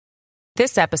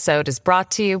This episode is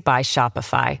brought to you by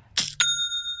Shopify.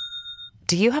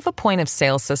 Do you have a point of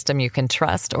sale system you can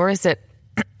trust, or is it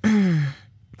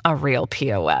a real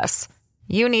POS?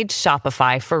 You need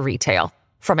Shopify for retail.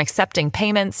 From accepting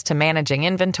payments to managing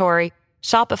inventory,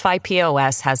 Shopify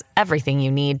POS has everything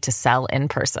you need to sell in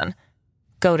person.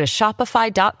 Go to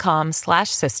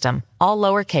shopify.com/system, all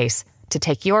lowercase, to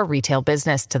take your retail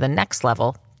business to the next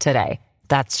level today.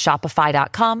 That's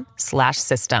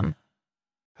shopify.com/system.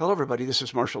 Hello, everybody. This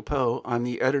is Marshall Poe. I'm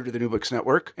the editor of the New Books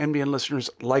Network. NBN listeners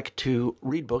like to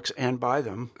read books and buy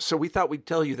them. So we thought we'd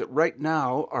tell you that right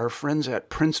now, our friends at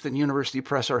Princeton University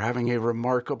Press are having a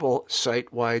remarkable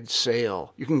site-wide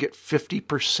sale. You can get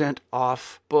 50%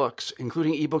 off books,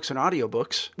 including ebooks and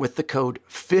audiobooks, with the code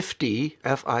 50,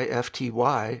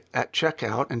 F-I-F-T-Y, at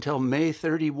checkout until May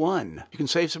 31. You can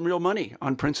save some real money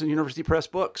on Princeton University Press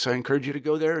books. I encourage you to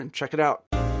go there and check it out.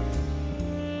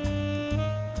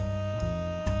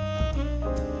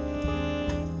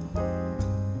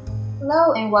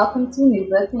 Hello and welcome to New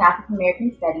Books in African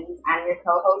American Studies. I'm your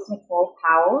co-host, Nicole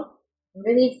Powell. I'm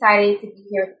really excited to be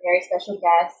here with a very special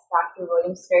guest, Dr.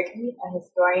 William Sturkey, a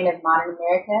historian of modern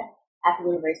America at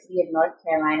the University of North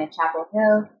Carolina, Chapel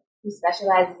Hill, who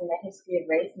specializes in the history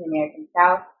of race in the American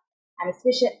South. I'm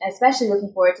especially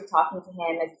looking forward to talking to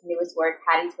him as his newest work,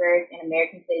 Hattiesburg, an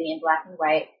American City in Black and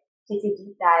White, takes a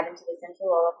deep dive into the central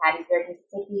role of Hattiesburg,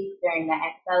 Mississippi during the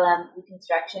Antebellum,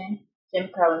 Reconstruction, Jim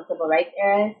Crow, and Civil Rights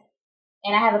eras.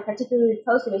 And I have a particularly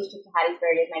close relationship to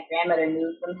Hattiesburg as my grandmother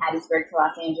moved from Hattiesburg to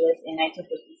Los Angeles in 1956.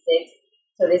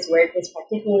 So this work is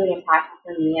particularly impactful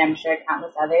for me and I'm sure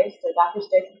countless others. So Dr.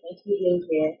 Sturkey, thank you for being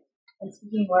here and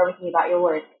speaking more with me about your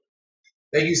work.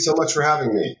 Thank you so much for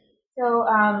having me. So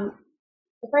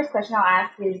the first question I'll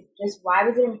ask is just why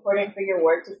was it important for your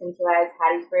work to centralize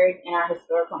Hattiesburg in our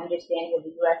historical understanding of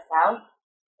the U.S. South?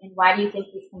 And why do you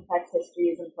think this complex history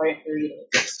is important for readers?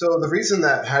 So the reason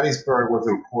that Hattiesburg was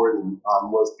important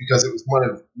was because it was one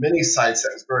of many sites that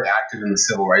was very active in the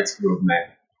civil rights movement.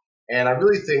 And I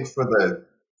really think for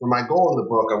my goal in the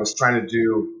book, I was trying to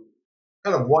do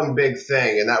kind of one big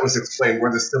thing, and that was explain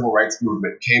where the civil rights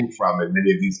movement came from in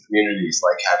many of these communities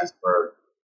like Hattiesburg.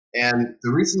 And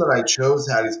the reason that I chose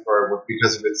Hattiesburg was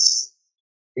because of its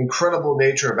incredible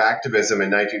nature of activism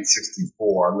in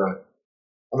 1964.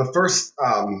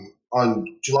 On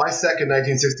July 2nd,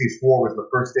 1964 was the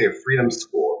first day of Freedom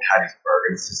School in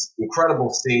Hattiesburg. It's this incredible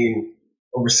scene.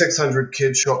 Over 600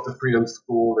 kids show up to Freedom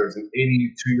School. There's an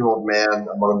 82-year-old man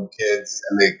among the kids,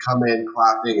 and they come in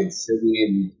clapping and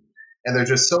singing, and they're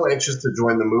just so anxious to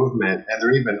join the movement, and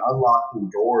they're even unlocking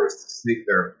doors to seek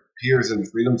their peers in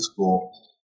Freedom School.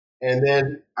 And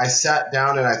then I sat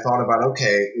down and I thought about,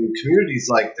 okay, in communities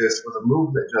like this where the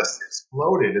movement just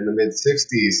exploded in the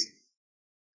mid-60s,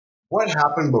 what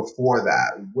happened before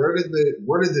that? Where did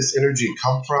this energy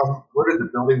come from? Where did the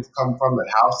buildings come from that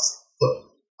house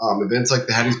events like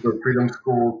the Hattiesburg Freedom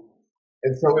School?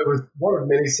 And so it was one of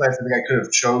many sites I think I could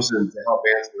have chosen to help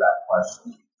answer that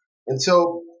question. And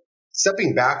so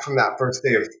stepping back from that first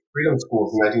day of Freedom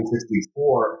Schools in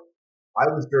 1964, I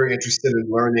was very interested in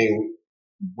learning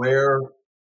where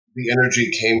the energy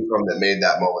came from that made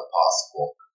that moment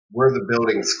possible, where the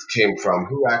buildings came from,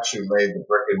 who actually laid the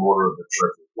brick and mortar of the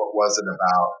church. What was it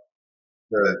about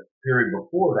the period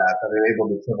before that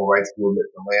enabled the civil rights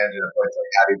movement to land in a place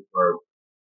like Hattiesburg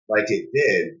like it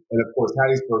did? And of course,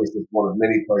 Hattiesburg is just one of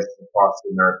many places across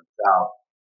the American South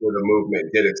where the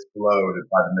movement did explode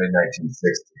by the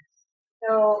mid-1960s.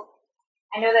 So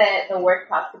I know that the work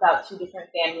talks about two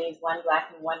different families, one black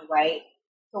and one white.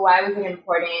 So why was it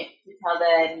important to tell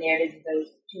the narratives of those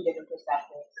two different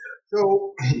perspectives?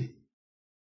 So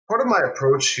part of my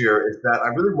approach here is that I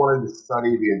really wanted to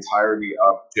study the entirety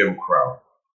of Jim Crow.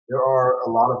 There are a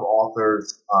lot of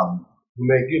authors who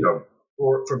make,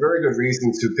 for very good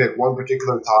reasons, who pick one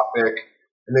particular topic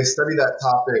and they study that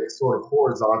topic sort of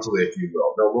horizontally, if you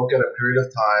will. They'll look at a period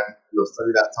of time and they'll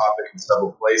study that topic in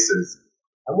several places.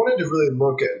 I wanted to really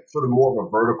look at sort of more of a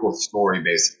vertical story,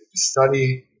 basically, to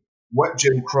study what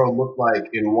Jim Crow looked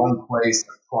like in one place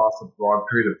across a broad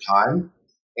period of time,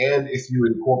 and if you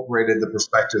incorporated the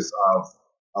perspectives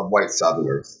of white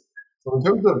Southerners. So in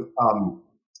terms of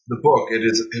the book, it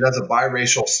has a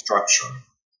biracial structure.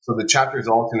 So the chapters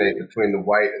alternate between the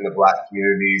white and the black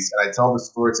communities, and I tell the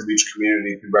stories of each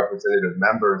community through representative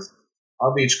members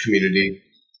of each community.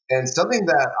 And something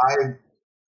that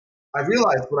I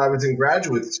realized when I was in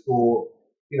graduate school,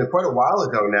 quite a while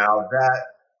ago now, that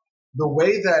the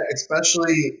way that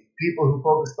especially people who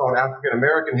focused on African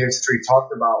American history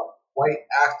talked about white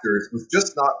actors was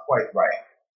just not quite right.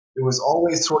 It was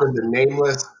always sort of the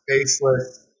nameless,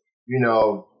 faceless,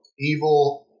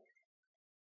 evil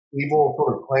evil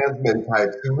sort of Klansmen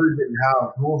types who were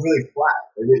really flat.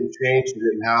 They didn't change. They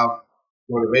didn't have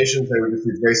motivations. They were just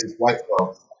these racist white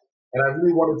folks. And I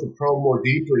really wanted to probe more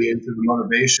deeply into the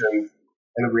motivations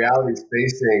and the realities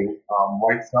facing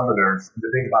white Southerners, and to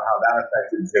think about how that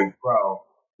affected Jim Crow,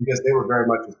 because they were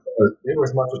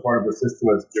as much a part of the system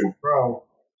as Jim Crow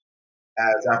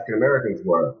as African Americans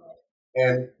were.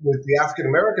 And with the African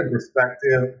American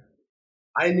perspective,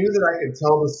 I knew that I could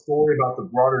tell the story about the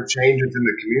broader changes in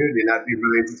the community, and that'd be a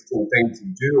really interesting thing to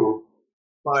do.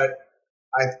 But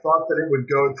I thought that it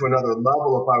would go to another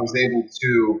level if I was able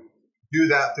to do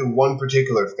that through one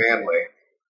particular family.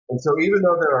 And so even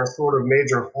though there are sort of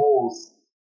major holes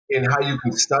in how you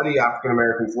can study African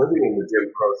Americans living in the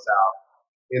Jim Crow South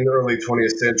in the early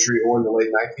 20th century or in the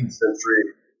late 19th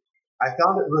century, I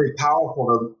found it really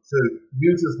powerful to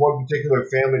use this one particular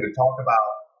family to talk about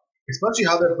especially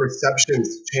how their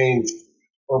perceptions changed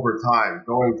over time,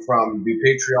 going from the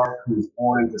patriarch who was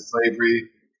born into slavery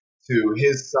to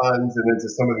his sons and then to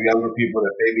some of the younger people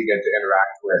that they began to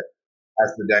interact with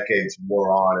as the decades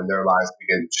wore on and their lives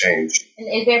began to change. And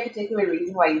is there a particular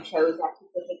reason why you chose that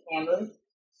specific family?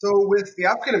 So with the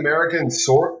African American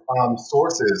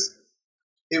sources,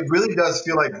 it really does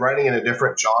feel like writing in a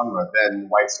different genre than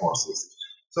white sources.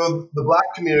 So the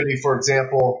Black community, for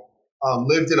example,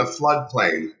 lived in a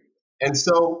floodplain. And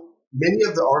so many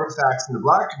of the artifacts in the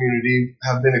Black community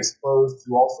have been exposed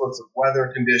to all sorts of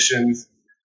weather conditions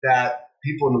that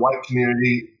people in the white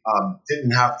community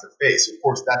didn't have to face. Of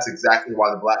course, that's exactly why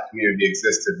the Black community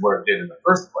existed where it did in the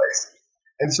first place.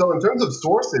 And so in terms of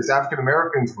sources, African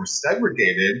Americans were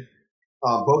segregated,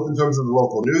 both in terms of the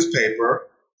local newspaper.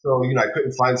 So, I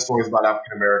couldn't find stories about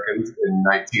African Americans in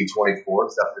 1924,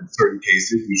 except in certain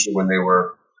cases, usually when they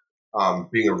were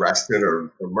being arrested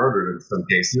or murdered in some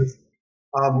cases.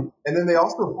 And then they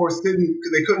also, of course, they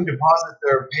couldn't deposit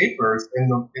their papers in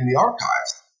the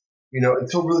archives,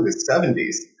 until really the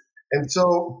 70s. And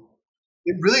so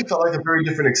it really felt like a very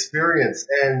different experience.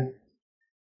 And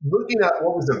looking at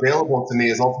what was available to me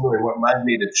is ultimately what led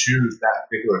me to choose that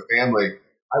particular family.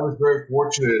 I was very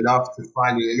fortunate enough to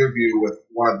find an interview with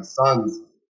one of the sons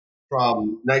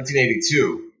from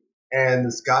 1982. And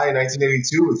this guy in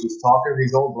 1982 was just talking to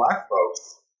these old Black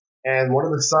folks. And one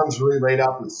of the sons really laid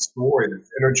out this story, this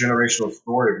intergenerational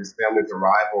story of his family's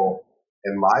arrival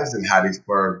and lives in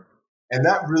Hattiesburg. And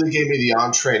that really gave me the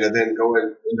entree to then go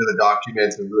into the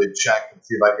documents and really check and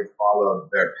see if I could follow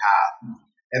their path.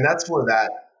 And that's where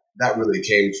that really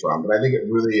came from. But I think it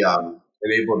really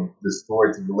enabled the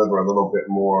story to deliver a little bit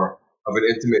more of an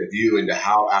intimate view into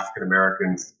how African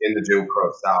Americans in the Jim Crow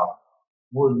South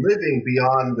were living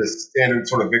beyond the standard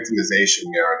sort of victimization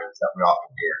narratives that we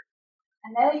often hear.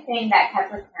 Another thing that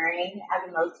kept recurring as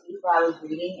a motif while I was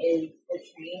reading is the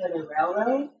train or the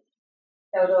railroad.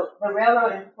 So the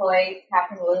railroad employs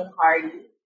Captain William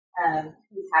Hardy,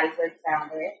 who's Hattiesburg's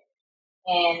founder.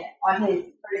 And on his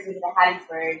first visit to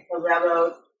Hattiesburg, the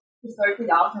railroad historically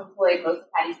also employed most of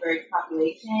Hattiesburg's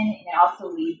population, and it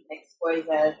also leads scores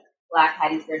of Black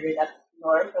Hattiesburgers up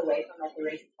north away from the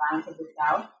racist violence of the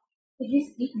South. Could you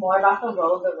speak more about the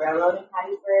role of the railroad in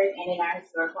Hattiesburg and in our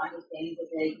historical understanding of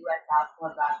the U.S. South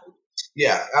more broadly?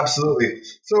 Yeah, absolutely.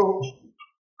 So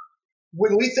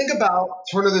when we think about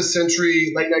turn of the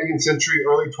century, late 19th century,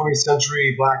 early 20th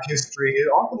century Black history, it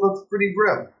often looks pretty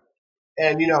grim.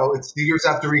 And, it's the years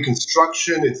after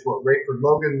Reconstruction. It's what Rayford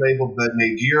Logan labeled the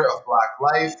nadir of Black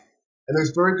life. And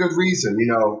there's very good reason,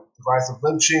 the rise of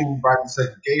lynching, rise of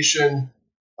segregation,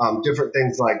 different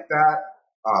things like that.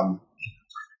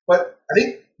 But I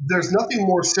think there's nothing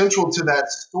more central to that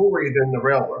story than the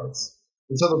railroads.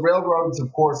 And so the railroads,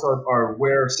 of course, are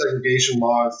where segregation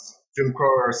laws, Jim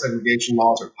Crow era segregation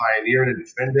laws, are pioneered and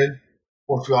defended. Of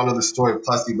course, we all know the story of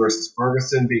Plessy versus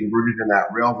Ferguson being rooted in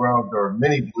that railroad. There are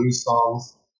many blues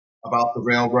songs about the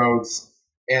railroads.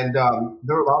 And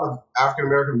there are a lot of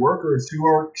African-American workers who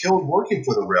are killed working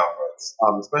for the railroads,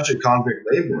 especially convict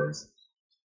laborers.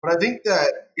 But I think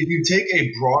that if you take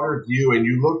a broader view and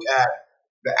you look at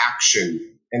the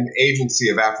action and the agency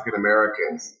of African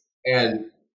Americans, and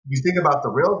you think about the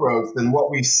railroads, then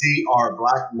what we see are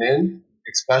Black men,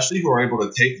 especially, who are able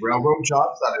to take railroad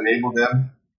jobs that enable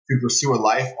them to pursue a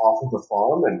life off of the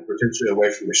farm and potentially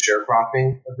away from the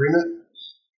sharecropping agreement.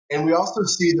 And we also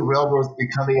see the railroads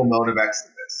becoming a mode of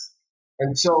exodus.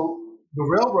 And so the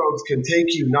railroads can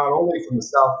take you not only from the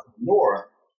south to the north,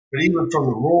 but even from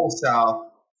the rural south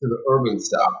to the urban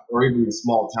south, or even the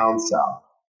small town south.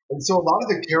 And so a lot of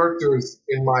the characters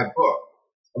in my book,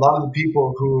 a lot of the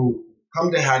people who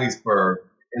come to Hattiesburg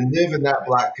and live in that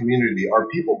Black community are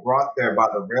people brought there by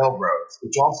the railroads,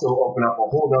 which also open up a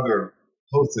whole other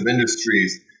host of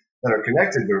industries that are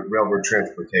connected to railroad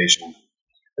transportation.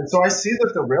 And so I see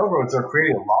that the railroads are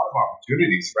creating a lot of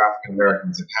opportunities for African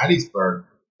Americans in Hattiesburg.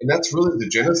 And that's really the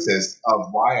genesis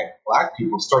of why Black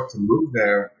people start to move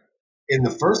there in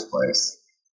the first place.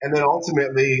 And then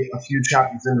ultimately, a few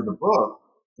chapters into the book,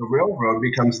 the railroad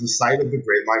becomes the site of the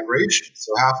Great Migration.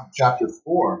 So half of chapter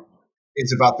 4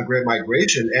 is about the Great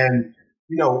Migration. And,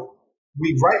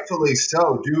 we rightfully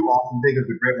so do often think of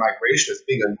the Great Migration as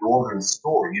being a northern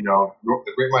story.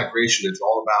 The Great Migration is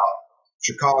all about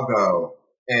Chicago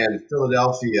and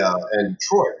Philadelphia and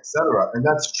Detroit, etc. And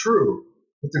that's true.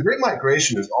 But the Great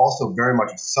Migration is also very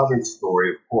much a southern story,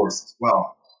 of course, as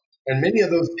well. And many of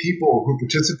those people who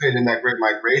participated in that Great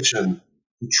Migration,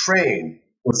 the train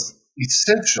was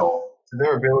essential to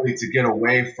their ability to get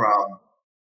away from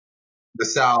the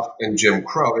South and Jim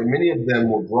Crow. And many of them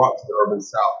were brought to the urban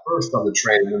South first on the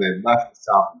train, and then they left the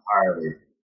South entirely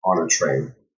on a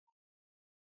train.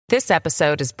 This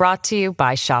episode is brought to you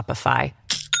by Shopify.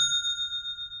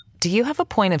 Do you have a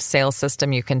point of sale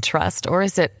system you can trust, or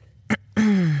is it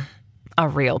a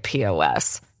real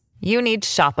POS? You need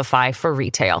Shopify for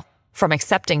retail. From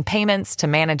accepting payments to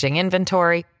managing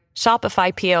inventory,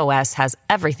 Shopify POS has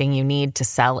everything you need to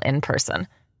sell in person.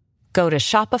 Go to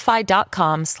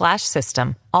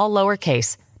shopify.com/system, all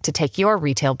lowercase, to take your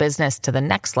retail business to the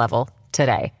next level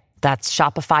today. That's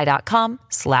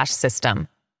shopify.com/system.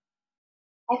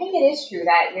 I think it is true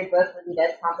that your book really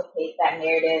does complicate that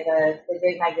narrative of the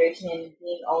Great Migration and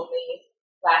being only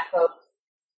Black folks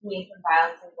fleeing from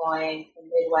violence and going from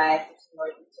the Midwest to the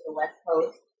Northeast to the West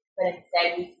Coast. But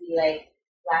instead we see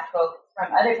Black folks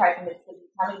from other parts of Mississippi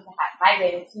coming to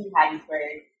migrating to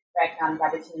Hattiesburg for economic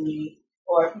opportunity,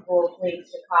 or people fleeing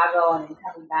Chicago and then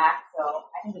coming back. So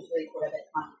I think it's really cool that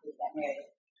it complicates that narrative.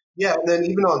 Yeah, and then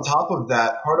even on top of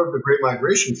that, part of the Great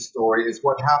Migration story is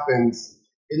what happens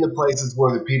in the places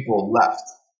where the people left.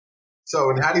 So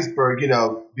in Hattiesburg,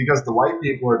 because the white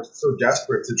people are so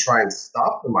desperate to try and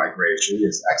stop the migration,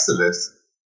 this exodus,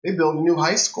 they build a new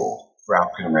high school for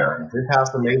African Americans. They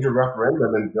passed a major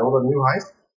referendum and build a new high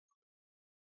school.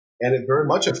 And it very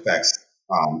much affects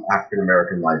African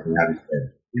American life in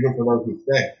Hattiesburg, even for those who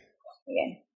stay.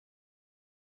 Yeah.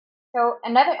 So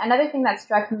another thing that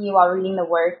struck me while reading the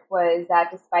work was that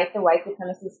despite the white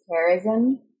supremacist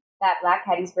terrorism that Black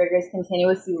Hattiesburgers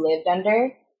continuously lived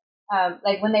under,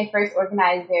 when they first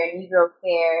organized their Negro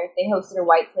Fair, they hosted a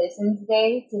White Citizens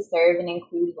Day to serve and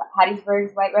include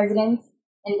Hattiesburg's white residents.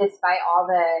 And despite all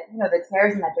the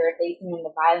terrorism that they were facing and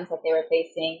the violence that they were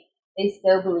facing, they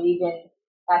still believed in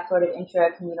that sort of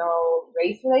intra-communal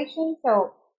race relation.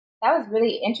 So that was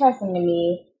really interesting to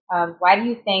me. Why do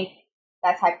you think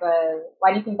that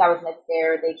was necessary,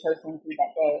 or they chose to include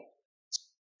that day?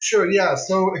 Sure, yeah.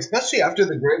 So especially after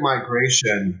the Great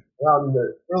Migration, around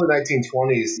the early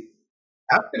 1920s,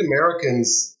 African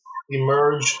Americans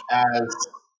emerged as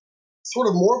sort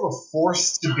of more of a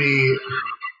force to be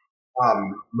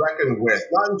reckoned with,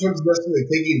 not in terms of necessarily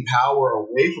taking power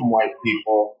away from white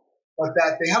people, but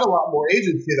that they had a lot more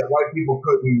agency that white people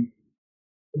couldn't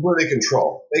really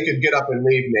control. They could get up and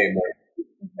leave, namely.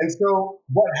 And so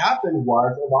what happened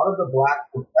was a lot of the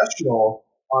Black professional,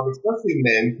 especially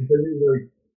men, because they didn't really,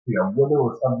 women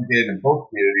were subjugated in both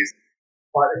communities,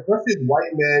 but especially the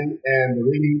white men and the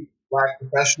leading Black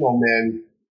professional men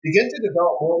began to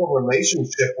develop more of a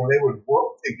relationship where they would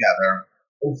work together.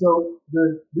 And so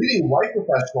the leading white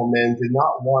professional men did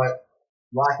not want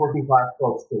Black working class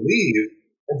folks to leave.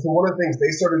 And so one of the things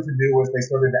they started to do was they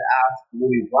started to ask the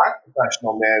leading Black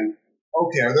professional men,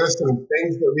 okay, are there some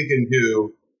things that we can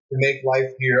do to make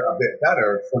life here a bit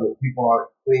better so that people aren't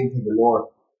fleeing to the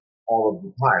north all of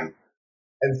the time?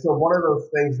 And so one of those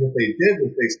things that they did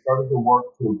was they started to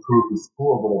work to improve the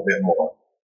school a little bit more.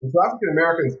 And so African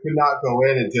Americans could not go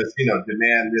in and just,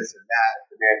 demand this and that,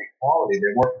 demand equality.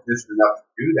 They weren't positioned enough to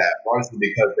do that, largely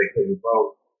because they couldn't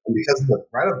vote and because of the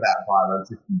threat of that violence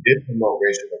if you did promote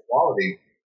racial equality.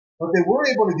 But they were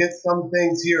able to get some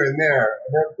things here and there,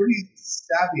 and they're pretty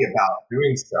savvy about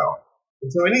doing so. And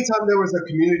so anytime there was a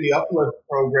community uplift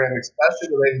program,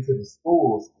 especially related to the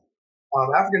schools,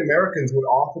 African Americans would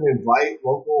often invite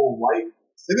local white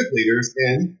civic leaders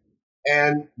in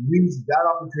and use that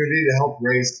opportunity to help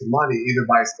raise some money, either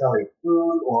by selling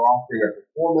food or offering a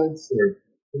performance or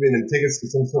giving them tickets to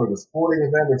some sort of a sporting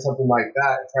event or something like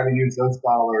that, and trying to use those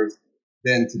dollars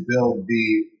then to build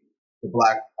the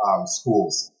Black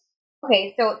schools.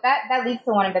 Okay, so that leads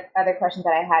to one of the other questions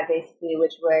that I had, basically,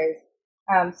 which was,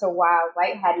 so while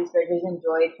white Hattiesburgers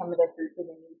enjoyed some of the fruits of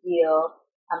the New Deal,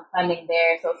 funding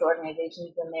their social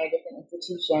organizations and their different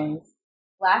institutions,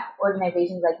 Black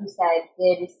organizations, like you said,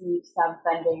 did receive some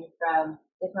funding from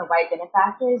different white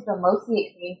benefactors, but mostly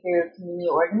it came through community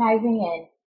organizing and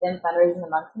them fundraising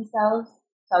amongst themselves.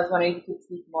 So I was wondering if you could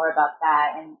speak more about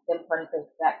that and the importance of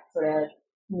that sort of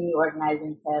community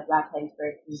organizing to Black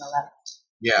Hattiesburg communal life.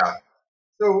 Yeah.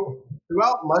 So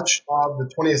throughout much of the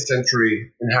 20th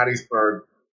century in Hattiesburg,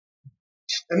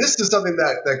 and this is something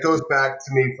that goes back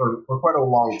to me for quite a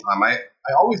long time.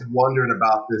 I always wondered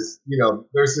about this.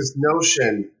 There's this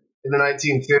notion in the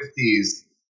 1950s,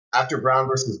 after Brown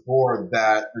versus Board,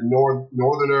 that the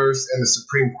Northerners and the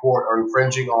Supreme Court are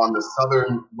infringing on the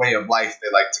Southern way of life, they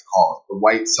like to call it, the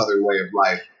white Southern way of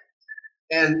life.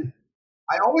 And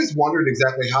I always wondered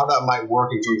exactly how that might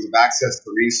work in terms of access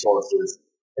to resources.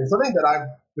 And something that I've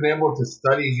been able to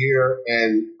study here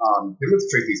and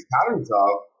demonstrate these patterns of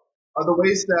are the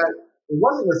ways that it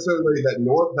wasn't necessarily that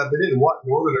they didn't want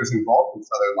Northerners involved in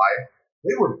Southern life.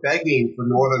 They were begging for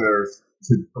Northerners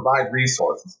to provide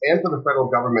resources and for the federal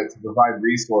government to provide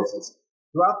resources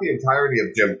throughout the entirety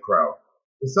of Jim Crow.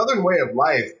 The Southern way of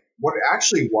life, what it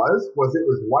actually was it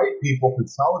was white people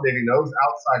consolidating those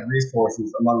outside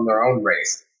resources among their own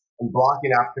race and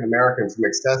blocking African Americans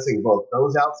from accessing both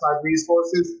those outside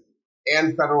resources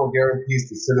and federal guarantees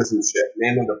to citizenship,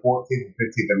 namely the 14th and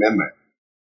 15th Amendment.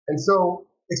 And so,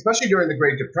 especially during the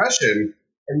Great Depression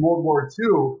and World War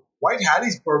II, white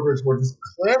Hattiesburgers were just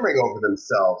clamoring over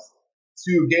themselves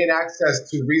to gain access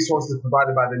to resources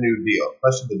provided by the New Deal,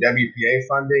 especially the WPA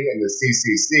funding and the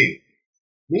CCC.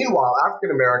 Meanwhile,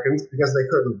 African Americans, because they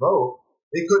couldn't vote,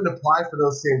 they couldn't apply for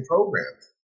those same programs.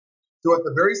 So at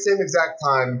the very same exact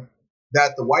time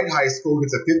that the white high school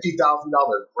gets a $50,000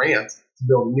 grant to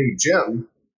build a new gym,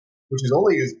 which is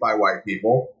only used by white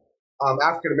people,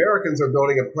 African Americans are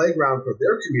building a playground for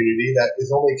their community that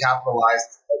is only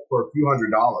capitalized for a few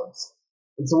 $100s.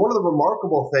 And so one of the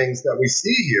remarkable things that we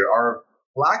see here are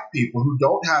Black people who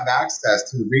don't have access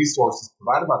to the resources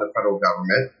provided by the federal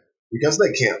government because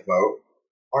they can't vote,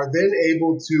 are then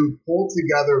able to pull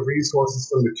together resources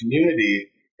from the community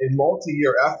in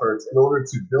multi-year efforts in order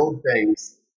to build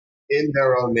things in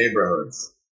their own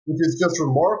neighborhoods, which is just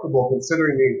remarkable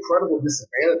considering the incredible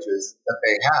disadvantages that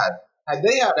they had. Had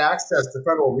they had access to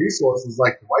federal resources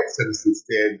like the white citizens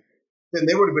did, then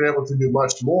they would have been able to do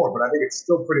much more. But I think it's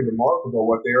still pretty remarkable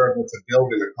what they were able to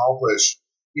build and accomplish,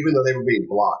 even though they were being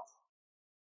blocked.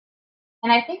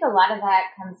 And I think a lot of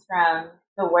that comes from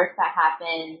the work that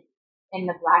happened in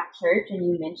the Black church. And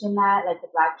you mentioned that, like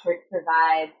the Black church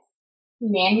provides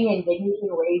humanity and dignity in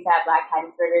ways that Black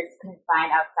Hattiesburgers couldn't find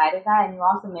outside of that. And you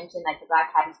also mentioned like the Black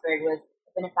Hattiesburg was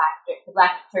a benefactor, the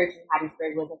Black church in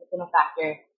Hattiesburg was a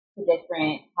benefactor to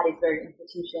different Hattiesburg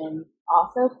institutions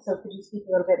also. So could you speak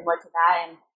a little bit more to that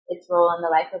and its role in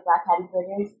the life of Black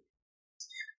Hattiesburgers?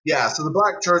 Yeah, so the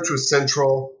Black church was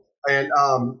central, and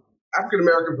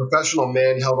African-American professional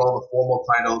men held all the formal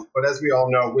titles, but as we all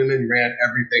know, women ran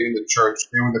everything in the church.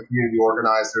 They were the community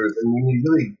organizers, and when you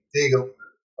really dig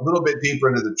a little bit deeper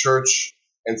into the church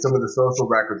and some of the social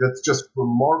records, it's just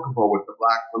remarkable what the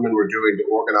Black women were doing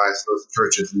to organize those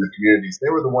churches in the communities. They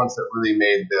were the ones that really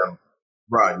made them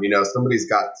run. Somebody's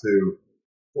got to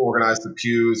organize the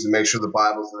pews and make sure the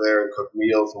Bibles are there and cook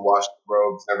meals and wash the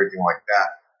robes and everything like that.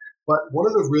 But one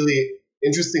of the really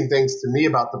interesting things to me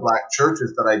about the Black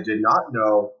churches that I did not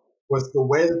know was the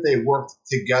way that they worked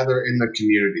together in the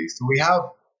community. So we have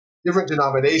different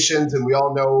denominations, and we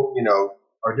all know,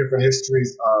 our different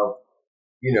histories of,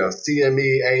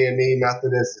 CME, AME,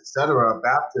 Methodist, etc.,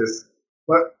 Baptist.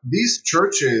 But these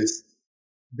churches,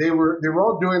 they were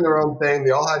all doing their own thing.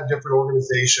 They all had different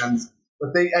organizations,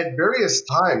 but they at various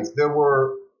times there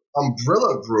were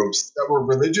umbrella groups that were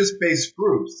religious-based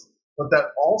groups, but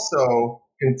that also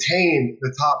contained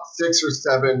the top 6 or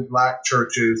 7 Black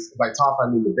churches. By top, I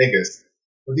mean the biggest.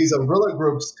 But these umbrella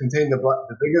groups contained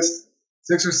the biggest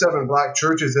 6 or 7 Black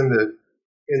churches in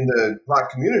the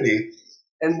Black community.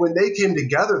 And when they came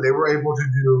together, they were able to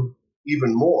do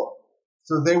even more.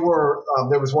 So they were.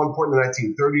 There was one point in the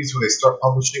 1930s where they started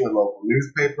publishing a local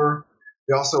newspaper.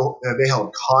 They also they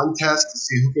held contests to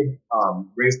see who could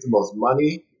raise the most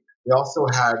money. They also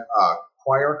had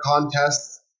choir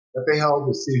contests that they held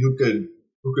to see who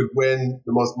could win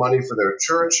the most money for their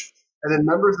church. And then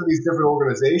members of these different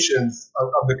organizations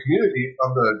of the community,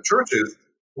 of the churches,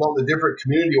 belonged to different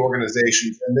community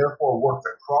organizations and therefore worked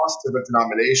across different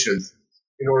denominations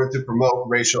in order to promote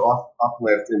racial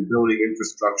uplift and building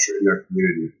infrastructure in their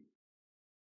community.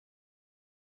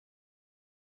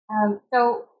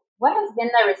 So what has been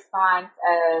the response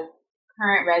of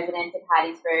current residents of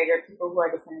Hattiesburg or people who are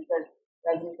descendants of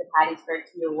residents of Hattiesburg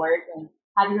to your work? And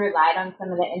have you relied on some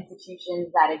of the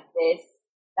institutions that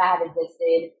have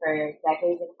existed for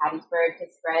decades in Hattiesburg to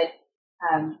spread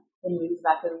the news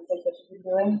about the research that you've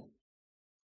been doing?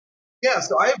 Yeah,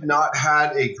 so I have not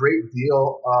had a great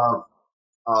deal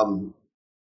of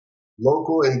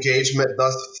local engagement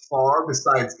thus far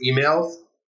besides emails.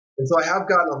 And so I have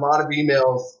gotten a lot of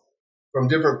emails from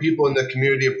different people in the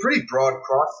community, a pretty broad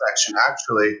cross-section,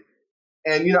 actually.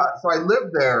 And, so I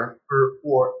lived there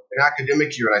for an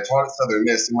academic year, and I taught at Southern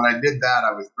Miss. And when I did that,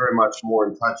 I was very much more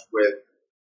in touch with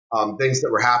things that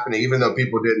were happening, even though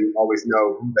people didn't always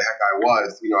know who the heck I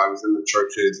was. I was in the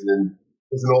churches, and then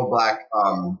there's an old black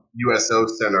USO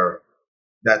center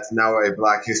that's now a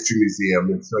Black History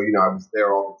Museum. And so, I was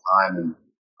there all the time, and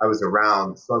I was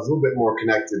around. So I was a little bit more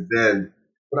connected then.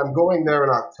 But I'm going there in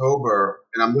October,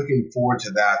 and I'm looking forward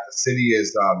to that. The city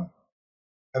is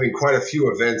having quite a few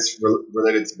events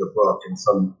related to the book, and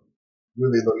so I'm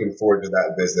really looking forward to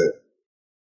that visit.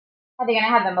 Are they going to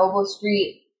have the mobile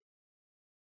street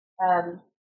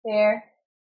fair?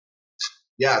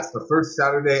 Yeah, it's the first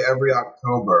Saturday every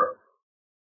October.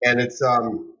 And it's,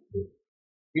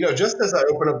 just as I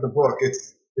open up the book,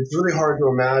 it's really hard to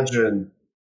imagine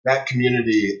that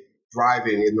community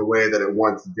thriving in the way that it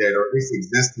once did, or at least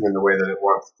existing in the way that it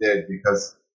once did,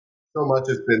 because so much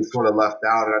has been sort of left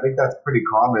out. And I think that's pretty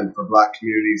common for Black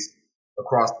communities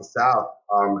across the South,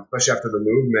 especially after the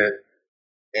movement.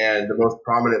 And the most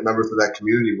prominent members of that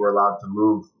community were allowed to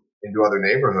move into other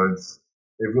neighborhoods.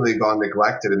 They've really gone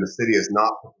neglected, and the city has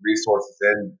not put resources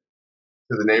in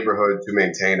to the neighborhood to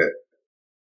maintain it.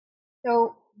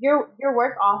 So your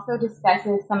work also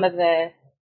discusses some of the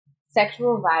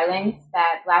sexual violence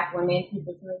that Black women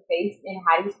consistently face in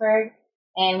Hattiesburg.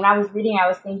 And when I was reading, I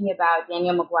was thinking about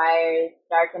Daniel McGuire's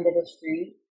Dark End of the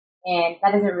Street. And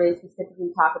that doesn't really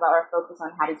specifically talk about or focus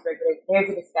on Hattiesburg, but there's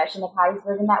a discussion of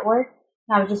Hattiesburg in that work.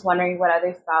 And I was just wondering what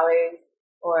other scholars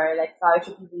or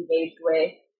scholarship you've engaged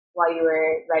with while you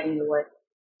were writing your work.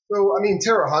 So,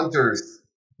 Tara Hunter's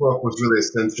book was really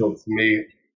essential to me.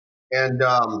 And,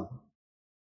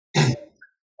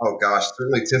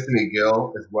 certainly Tiffany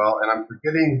Gill as well. And I'm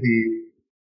forgetting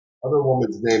the other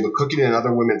woman's name, but Cooking in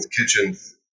Other Women's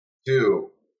Kitchens too.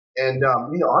 And,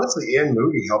 honestly, Anne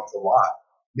Moody helps a lot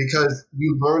because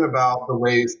you learn about the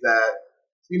ways that,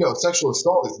 sexual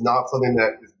assault is not something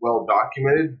that is well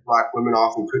documented. Black women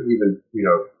often couldn't even,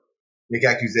 make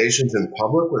accusations in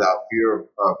public without fear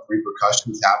of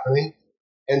repercussions happening.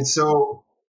 And so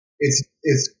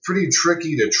it's pretty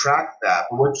tricky to track that.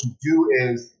 But what you do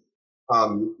is,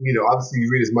 obviously you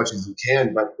read as much as you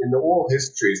can, but in the oral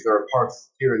histories, there are parts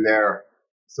here and there,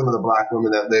 some of the Black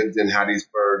women that lived in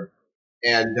Hattiesburg.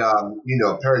 And,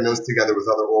 pairing those together with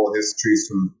other oral histories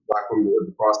from Black women that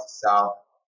lived across the South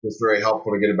was very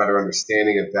helpful to get a better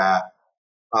understanding of that.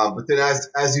 But then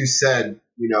as you said,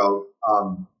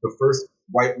 the first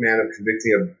white man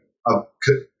convicted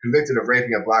of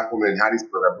raping a Black woman in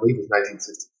Hattiesburg, I believe, was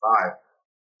 1965.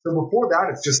 So before that,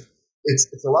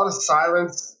 it's a lot of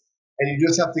silence, and you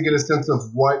just have to get a sense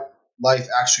of what life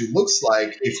actually looks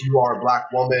like if you are a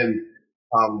Black woman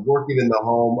working in the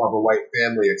home of a white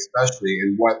family, especially,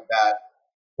 and what that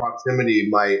proximity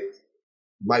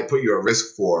might put you at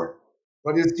risk for.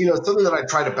 But it's something that I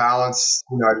try to balance.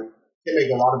 I can't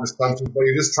make a lot of assumptions, but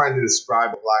you're just trying to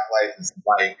describe what Black life is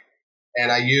like.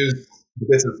 And I use the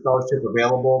bits of scholarship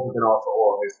available, but then also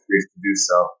oral histories to do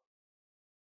so.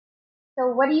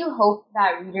 So what do you hope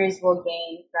that readers will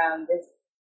gain from this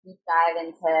deep dive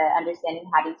into understanding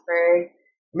Hattiesburg?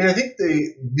 I think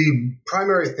the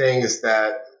primary thing is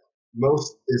that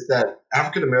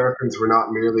African Americans were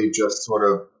not merely just sort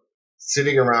of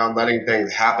sitting around letting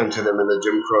things happen to them in the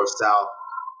Jim Crow South.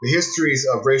 The histories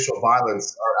of racial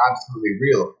violence are absolutely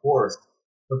real, of course,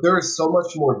 but there is so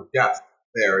much more depth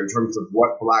there in terms of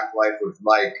what Black life was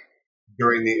like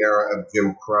during the era of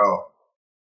Jim Crow.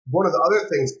 One of the other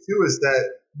things, too, is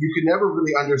that you can never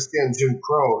really understand Jim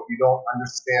Crow if you don't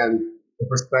understand the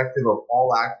perspective of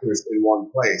all actors in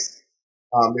one place.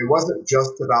 It wasn't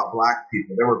just about Black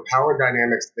people. There were power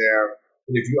dynamics there.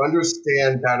 And if you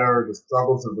understand better the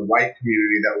struggles of the white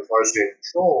community that was largely in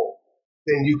control,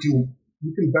 then you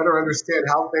can better understand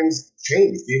how things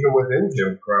changed, even within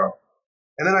Jim Crow.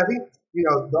 And then I think,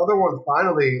 the other one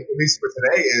finally, at least for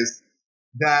today, is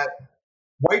that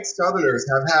white Southerners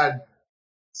have had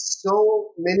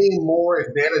so many more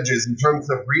advantages in terms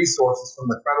of resources from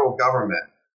the federal government.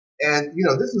 And,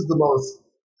 this is the most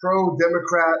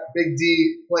pro-Democrat, Big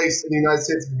D place in the United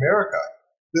States of America.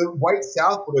 The white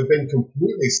South would have been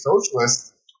completely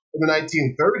socialist in the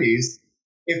 1930s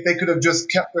if they could have just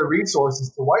kept their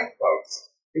resources to white folks.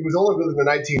 It was only really in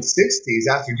the 1960s,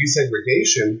 after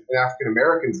desegregation and African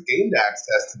Americans gained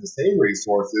access to the same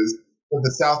resources, that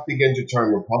the South began to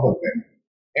turn Republican.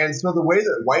 And so the way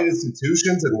that white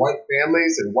institutions and white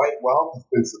families and white wealth has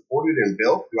been supported and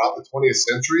built throughout the 20th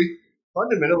century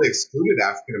fundamentally excluded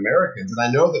African Americans. And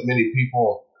I know that many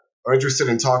people are interested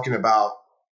in talking about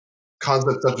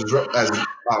concepts such as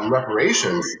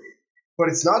reparations, but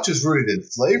it's not just rooted in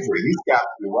slavery. These gaps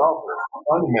in wealth are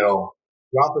fundamental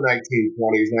throughout the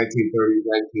 1920s, 1930s,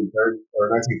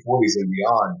 1940s, and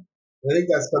beyond. And I think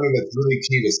that's something that's really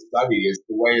key to study is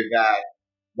the way that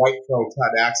white folks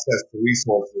had access to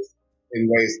resources in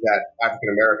ways that African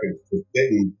Americans just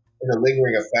didn't, and the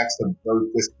lingering effects of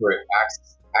those disparate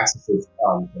accesses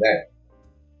today.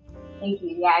 Thank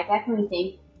you. Yeah, I definitely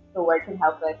think the work can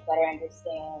help us better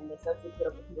understand the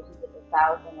socio-political conditions of the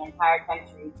South and the entire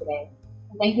country today.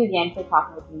 And thank you again for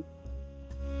talking with me.